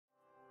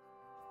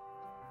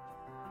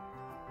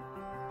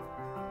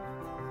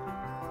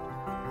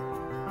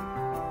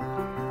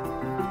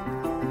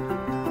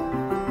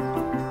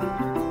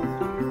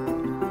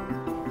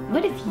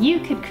what if you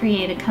could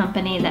create a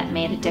company that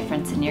made a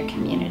difference in your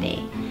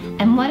community?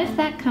 And what if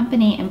that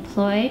company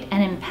employed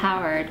and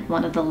empowered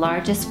one of the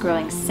largest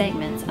growing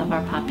segments of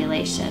our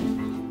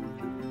population?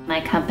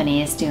 My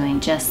company is doing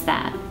just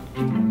that.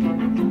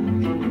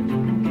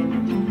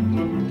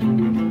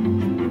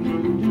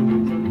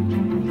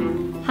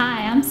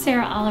 Hi, I'm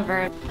Sarah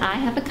Oliver. I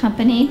have a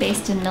company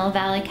based in Mill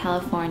Valley,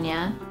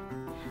 California.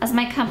 As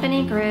my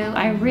company grew,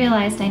 I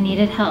realized I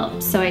needed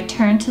help, so I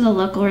turned to the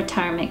local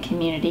retirement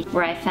community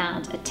where I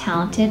found a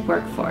talented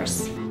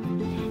workforce.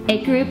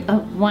 A group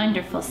of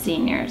wonderful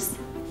seniors.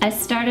 I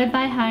started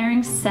by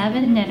hiring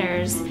 7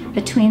 knitters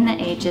between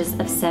the ages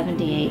of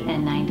 78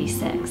 and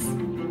 96.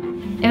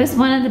 It was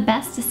one of the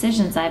best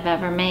decisions I've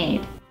ever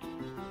made.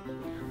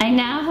 I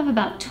now have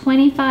about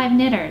 25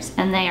 knitters,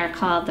 and they are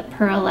called the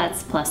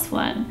Pearlettes Plus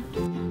One.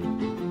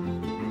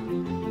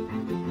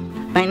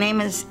 My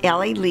name is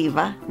Ellie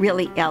Leva,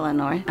 really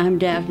Eleanor. I'm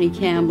Daphne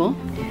Campbell.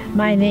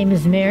 My name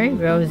is Mary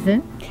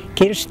Rosen.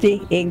 Kirsti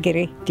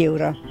Ingrid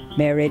Dura,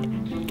 married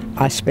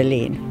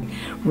Aspelin.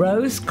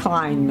 Rose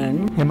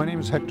Kleinman. And my name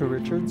is Hector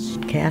Richards.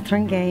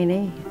 Catherine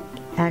Gainey,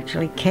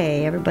 actually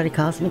Kay, everybody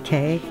calls me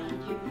Kay.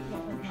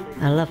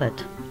 I love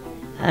it.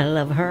 I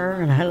love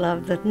her and I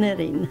love the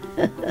knitting.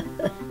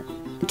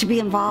 To be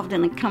involved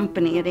in a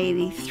company at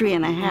 83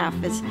 and a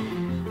half is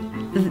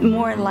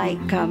more like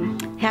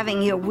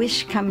having your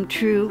wish come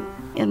true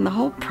in the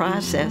whole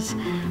process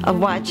of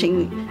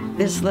watching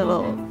this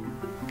little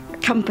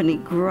company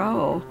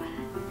grow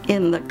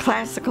in the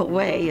classical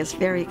way is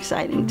very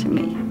exciting to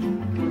me.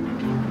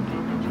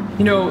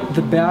 You know,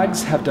 the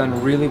bags have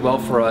done really well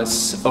for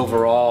us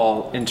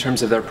overall in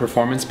terms of their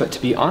performance, but to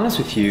be honest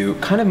with you,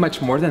 kind of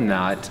much more than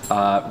that.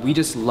 We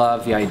just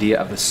love the idea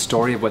of the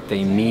story of what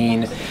they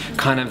mean,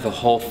 kind of the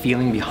whole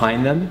feeling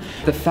behind them.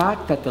 The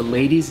fact that the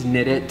ladies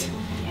knit it,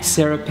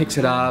 Sarah picks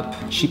it up,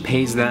 she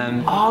pays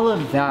them. All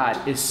of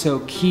that is so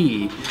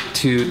key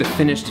to the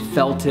finished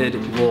felted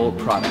wool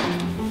product.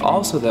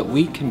 Also that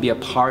we can be a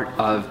part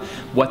of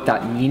what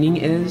that meaning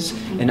is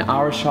in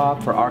our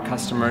shop for our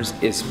customers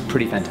is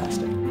pretty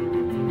fantastic.